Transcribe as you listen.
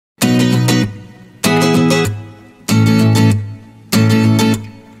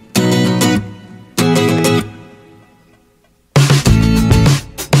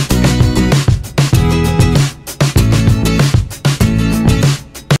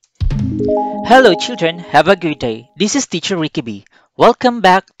Hello children, have a good day. This is teacher Ricky B. Welcome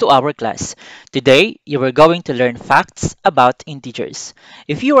back to our class. Today, you are going to learn facts about integers.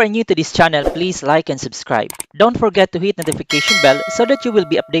 If you are new to this channel, please like and subscribe. Don't forget to hit notification bell so that you will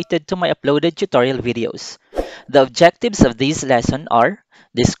be updated to my uploaded tutorial videos. The objectives of this lesson are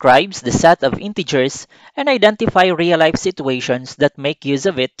describes the set of integers and identify real-life situations that make use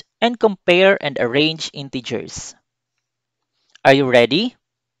of it and compare and arrange integers. Are you ready?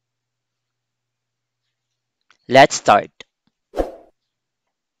 Let's start.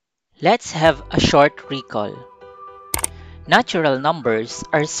 Let's have a short recall. Natural numbers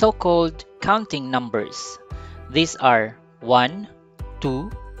are so-called counting numbers. These are 1,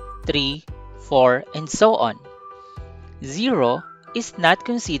 2, 3, 4, and so on. 0 is not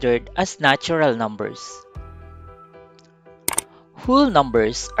considered as natural numbers. Whole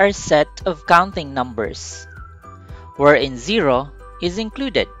numbers are set of counting numbers, wherein 0 is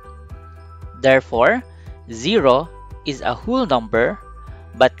included. Therefore, 0 is a whole number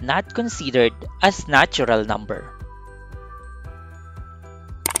but not considered as natural number.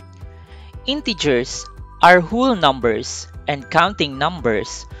 Integers are whole numbers and counting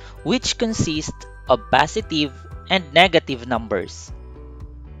numbers which consist of positive and negative numbers.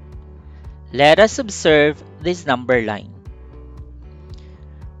 Let us observe this number line.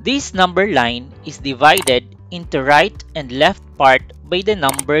 This number line is divided into right and left part by the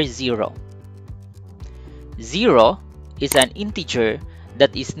number 0. 0 is an integer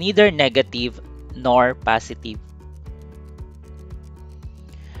that is neither negative nor positive.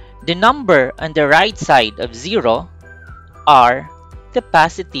 The number on the right side of 0 are the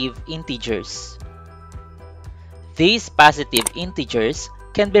positive integers. These positive integers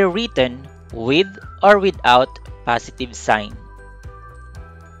can be written with or without positive sign,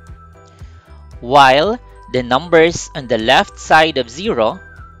 while the numbers on the left side of 0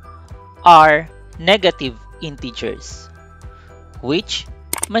 are negative integers, which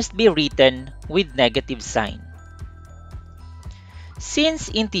must be written with negative sign. Since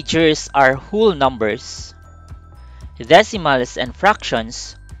integers are whole numbers, decimals and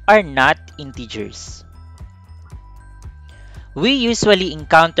fractions are not integers. We usually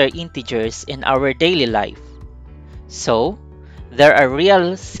encounter integers in our daily life, so there are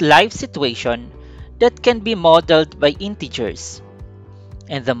real life situations that can be modeled by integers,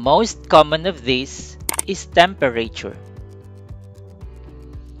 and the most common of these is temperature.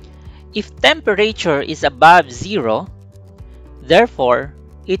 If temperature is above 0, therefore,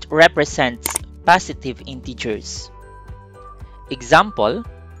 it represents positive integers. Example,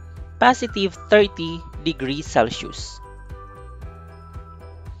 positive 30 degrees Celsius.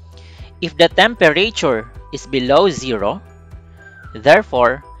 If the temperature is below 0,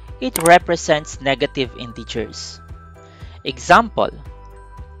 therefore, it represents negative integers. Example,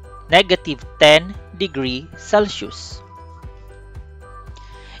 negative 10 degrees Celsius.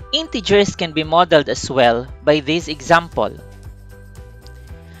 Integers can be modeled as well by this example.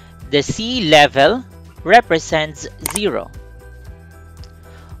 The sea level represents 0,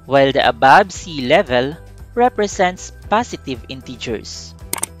 while the above sea level represents positive integers,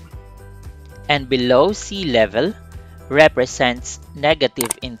 and below sea level represents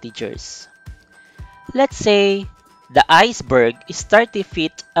negative integers. Let's say the iceberg is 30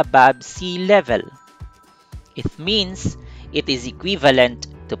 feet above sea level. It means it is equivalent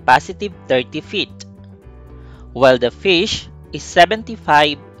to positive 30 feet, while the fish is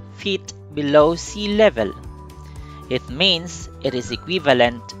 75 feet below sea level. It means it is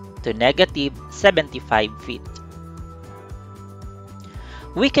equivalent to negative 75 feet.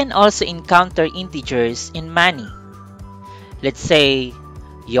 We can also encounter integers in money. Let's say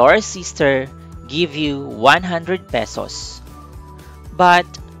your sister give you 100 pesos, but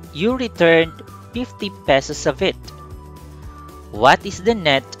you returned 50 pesos of it. What is the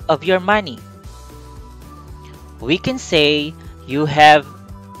net of your money? We can say you have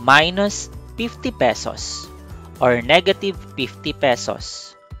minus 50 pesos or negative 50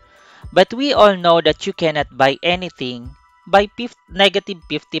 pesos. But we all know that you cannot buy anything by negative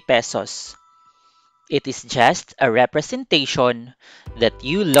 50 pesos. It is just a representation that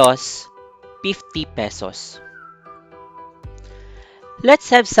you lost 50 pesos. Let's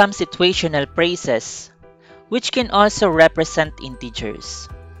have some situational phrases which can also represent integers.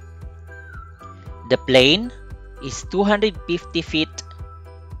 The plane is 250 feet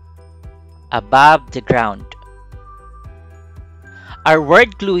above the ground. Our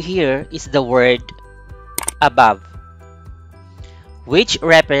word clue here is the word above, which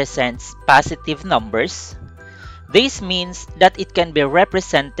represents positive numbers. This means that it can be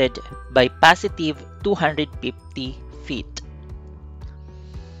represented by positive 250 feet.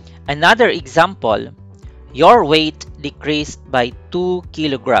 Another example, your weight decreased by 2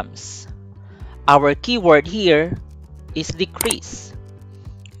 kilograms. Our keyword here is decrease,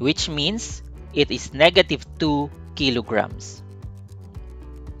 which means it is negative 2 kilograms.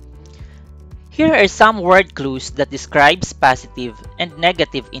 Here are some word clues that describes positive and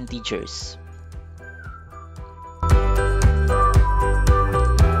negative integers.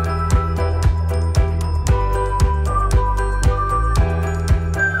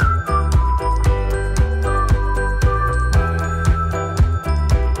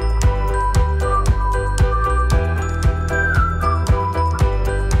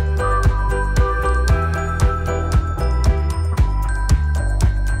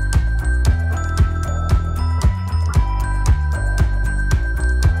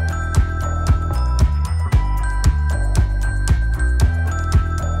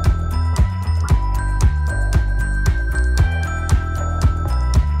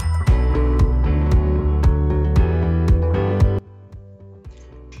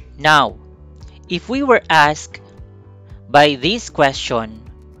 Now, if we were asked by this question,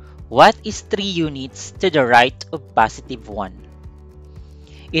 what is 3 units to the right of positive 1?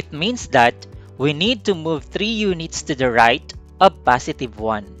 It means that we need to move 3 units to the right of positive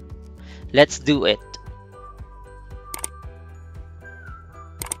 1. Let's do it.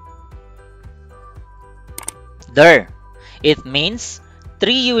 There, it means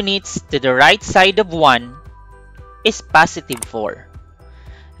 3 units to the right side of 1 is positive 4.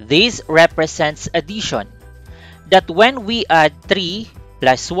 This represents addition, that when we add 3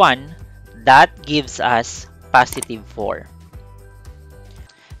 plus 1, that gives us positive 4.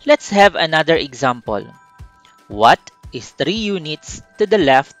 Let's have another example. What is 3 units to the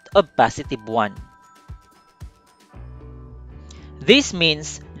left of positive 1? This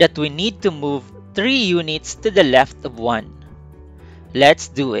means that we need to move 3 units to the left of 1. Let's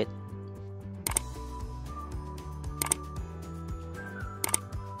do it.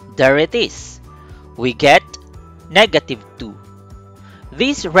 There it is. We get negative 2.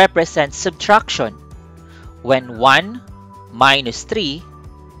 This represents subtraction, when 1 minus 3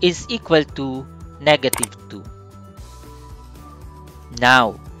 is equal to negative 2.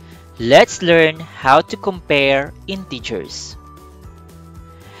 Now, let's learn how to compare integers.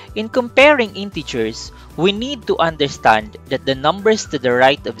 In comparing integers, we need to understand that the numbers to the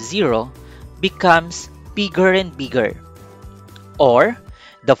right of 0 becomes bigger and bigger, or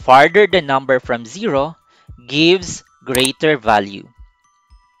the farther the number from 0 gives greater value.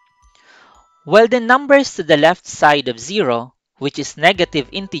 While the numbers to the left side of 0, which is negative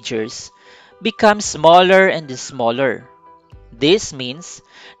integers, become smaller and smaller. This means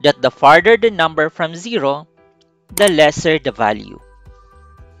that the farther the number from 0, the lesser the value.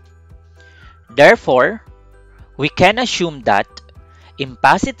 Therefore, we can assume that in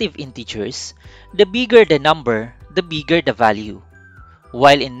positive integers, the bigger the number, the bigger the value.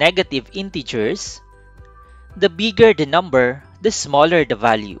 While in negative integers, the bigger the number, the smaller the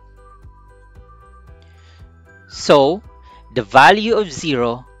value. So, the value of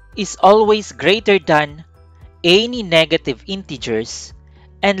 0 is always greater than any negative integers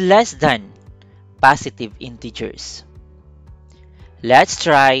and less than positive integers. Let's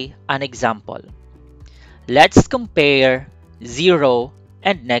try an example. Let's compare 0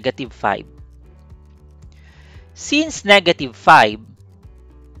 and negative 5. Since negative 5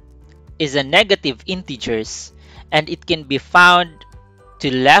 is a negative integers and it can be found to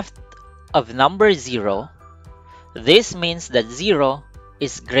left of number 0, this means that 0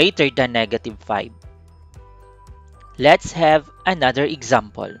 is greater than negative 5. Let's have another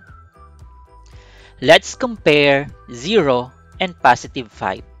example. Let's compare 0 and positive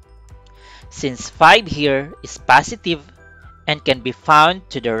 5. Since 5 here is positive and can be found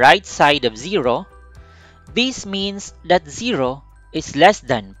to the right side of 0, this means that 0 is less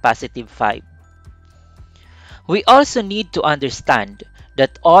than positive 5. We also need to understand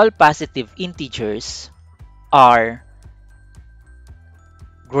that all positive integers are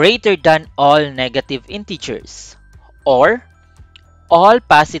greater than all negative integers, or all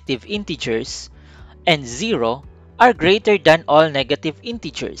positive integers and 0 are greater than all negative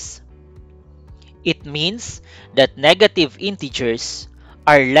integers. It means that negative integers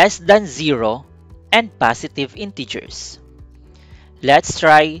are less than 0 and positive integers. Let's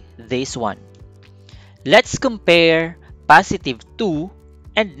try this one. Let's compare positive 2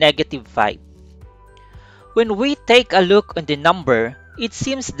 and negative 5. When we take a look on the number, it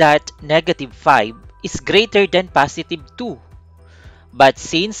seems that negative 5 is greater than positive 2. But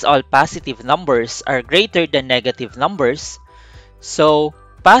since all positive numbers are greater than negative numbers, so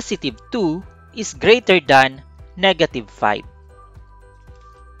positive 2 is greater than negative 5.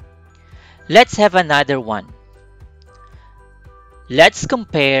 Let's have another one. Let's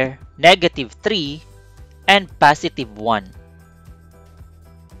compare negative 3 and positive 1.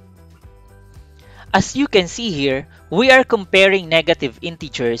 As you can see here, we are comparing negative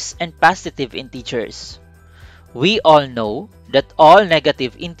integers and positive integers. We all know that all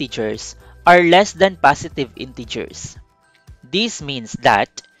negative integers are less than positive integers. This means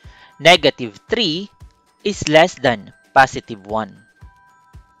that negative 3 is less than positive 1.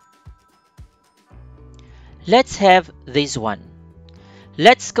 Let's have this one.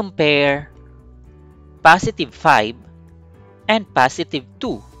 Let's compare positive 5 and positive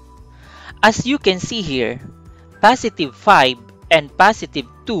 2. As you can see here, positive 5 and positive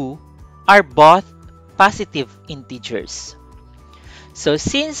 2 are both positive integers. So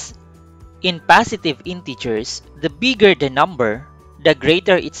since in positive integers, the bigger the number, the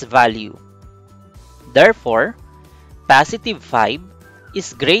greater its value. Therefore, positive 5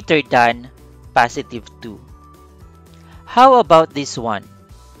 is greater than positive 2. How about this one?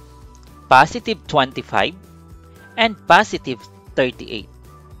 Positive 25 and positive 38.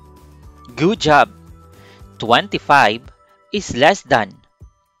 Good job! 25 is less than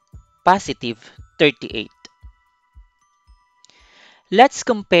positive 38. Let's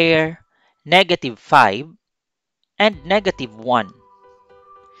compare negative 5 and negative 1.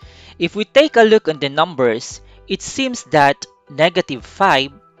 If we take a look on the numbers, it seems that negative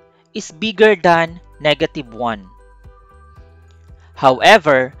 5 is bigger than negative 1.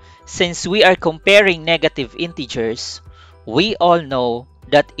 However, since we are comparing negative integers, we all know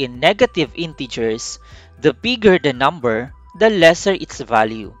that in negative integers, the bigger the number, the lesser its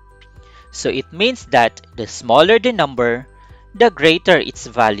value. So it means that the smaller the number, the greater its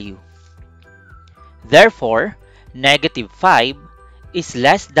value. Therefore, negative 5 is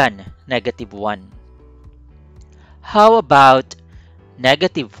less than negative 1. How about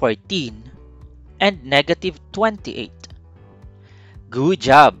negative 14 and negative 28? Good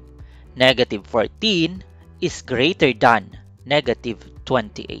job! Negative 14 is greater than negative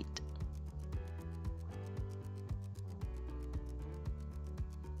 28.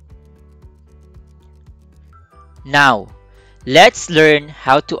 Now, let's learn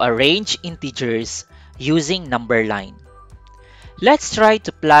how to arrange integers using number line. Let's try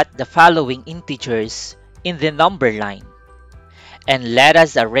to plot the following integers in the number line, and let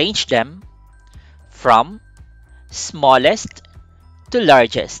us arrange them from smallest to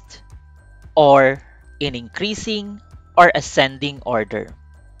largest, or in increasing or ascending order.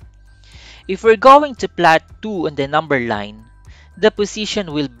 If we're going to plot 2 on the number line, the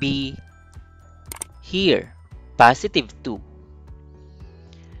position will be here, positive 2,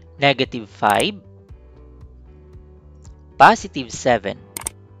 negative 5, positive 7,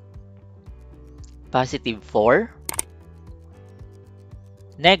 positive 4,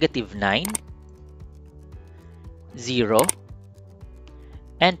 negative 9, 0,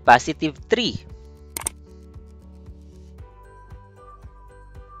 and positive 3.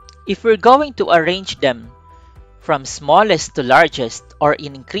 If we're going to arrange them from smallest to largest or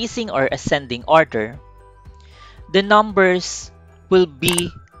in increasing or ascending order, the numbers will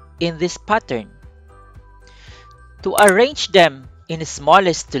be in this pattern. To arrange them in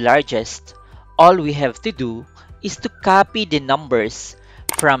smallest to largest, all we have to do is to copy the numbers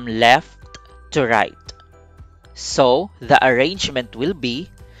from left to right. So, the arrangement will be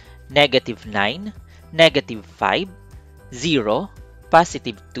negative 9, negative 5, 0,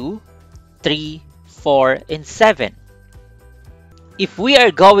 positive 2, 3, 4, and 7. If we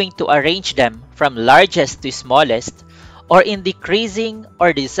are going to arrange them from largest to smallest, or in decreasing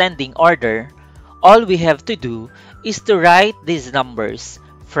or descending order, all we have to do is to write these numbers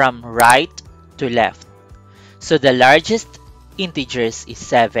from right to left. So the largest integers is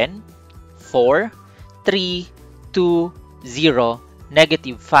 7, 4, 3, 2, 0,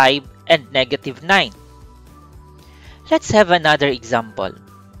 negative 5, and negative 9. Let's have another example.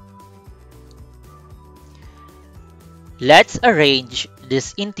 Let's arrange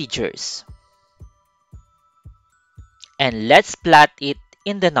these integers, and let's plot it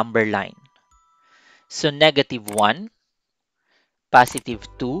in the number line. So negative 1, positive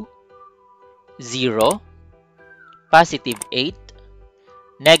 2, 0, positive 8,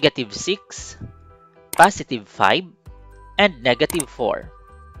 negative 6, positive 5, and negative 4.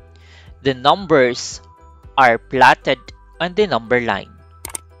 The numbers are plotted on the number line.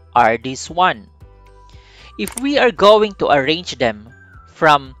 Are these 1? If we are going to arrange them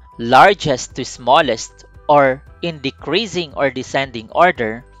from largest to smallest or in decreasing or descending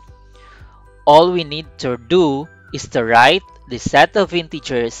order, all we need to do is to write the set of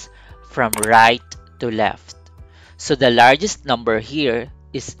integers from right to left. So the largest number here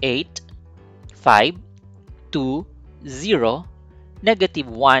is 8, 5, 2, 0,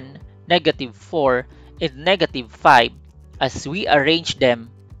 -1, -4, and -5 as we arrange them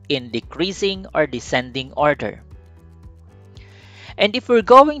in decreasing or descending order. And if we're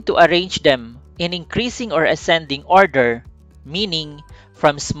going to arrange them in increasing or ascending order, meaning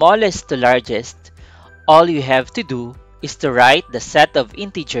from smallest to largest, all you have to do is to write the set of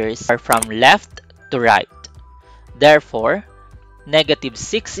integers from left to right. Therefore,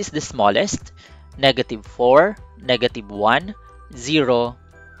 -6 is the smallest, -4, -1, 0,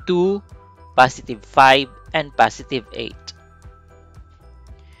 2, +5, and +8.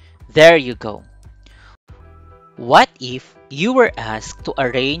 There you go. What if you were asked to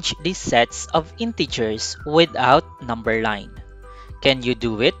arrange these sets of integers without number line? Can you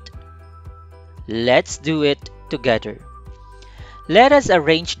do it? Let's do it together. Let us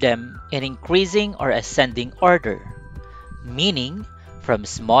arrange them in increasing or ascending order, meaning from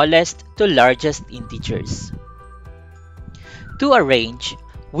smallest to largest integers. To arrange,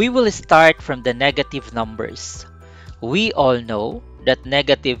 we will start from the negative numbers. We all know that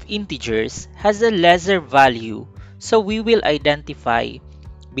negative integers has a lesser value, so we will identify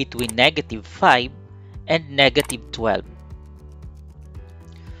between -5 and -12.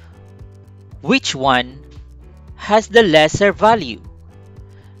 Which one has the lesser value?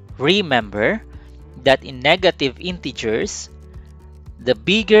 Remember that in negative integers, the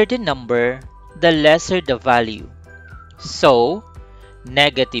bigger the number, the lesser the value. So,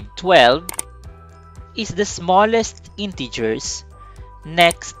 -12 is the smallest integers.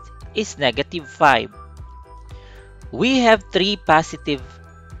 Next is -5. We have three positive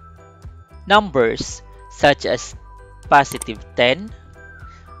numbers such as +10,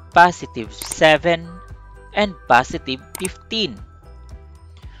 +7, and +15.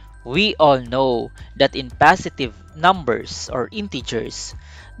 We all know that in positive numbers or integers,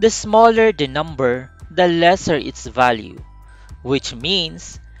 the smaller the number, the lesser its value, which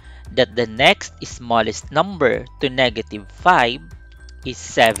means that the next smallest number to -5 is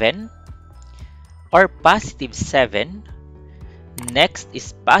 7 or +7. Next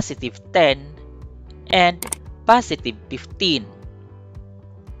is +10 and +15.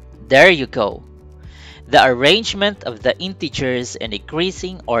 There you go. The arrangement of the integers in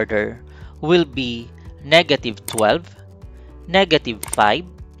decreasing order will be -12, -5,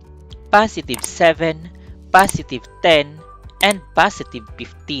 +7, +10, and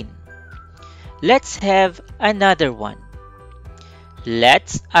 +15. Let's have another one.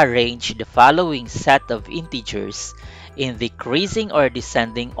 Let's arrange the following set of integers in decreasing or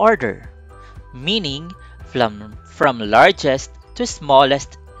descending order, meaning from largest to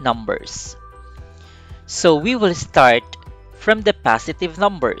smallest numbers. So we will start from the positive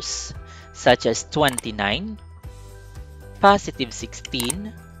numbers, such as 29,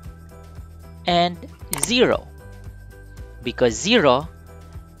 +16, and 0, because 0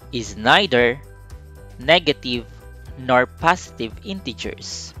 is neither negative nor positive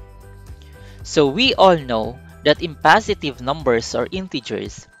integers. So we all know that in positive numbers or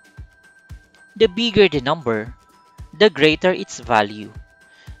integers, the bigger the number, the greater its value.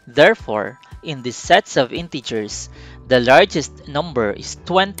 Therefore, in these sets of integers, the largest number is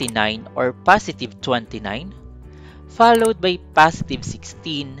 29 or +29, followed by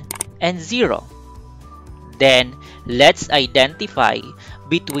 +16 and 0. Then, let's identify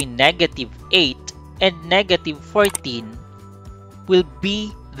between -8 and -14 will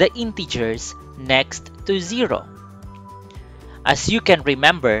be the integers next to 0. As you can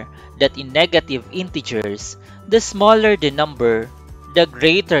remember that in negative integers, the smaller the number, the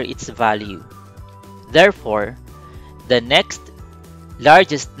greater its value. Therefore, the next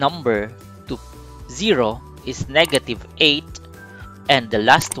largest number to 0 is -8 and the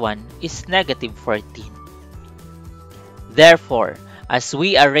last one is -14. Therefore, as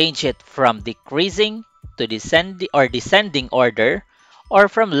we arrange it from decreasing to descending order, or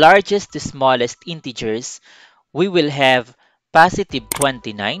from largest to smallest integers, we will have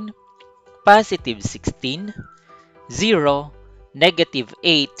 +29, +16, 0,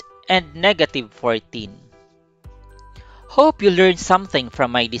 -8, and -14. Hope you learned something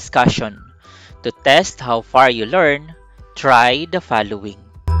from my discussion. To test how far you learn, try the following.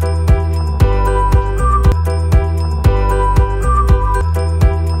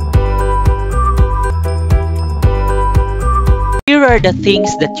 Here are the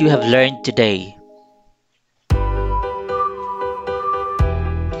things that you have learned today.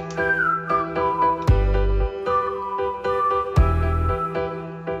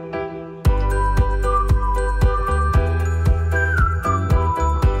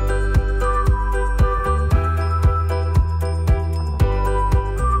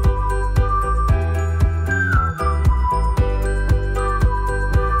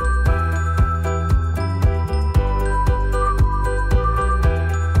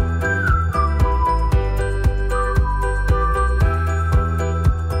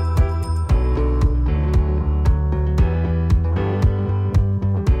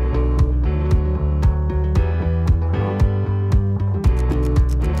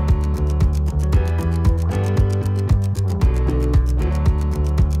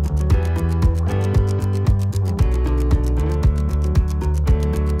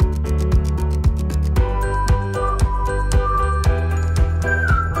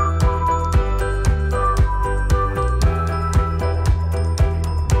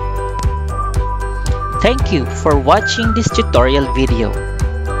 Thank you for watching this tutorial video.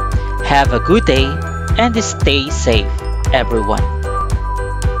 Have a good day and stay safe, everyone.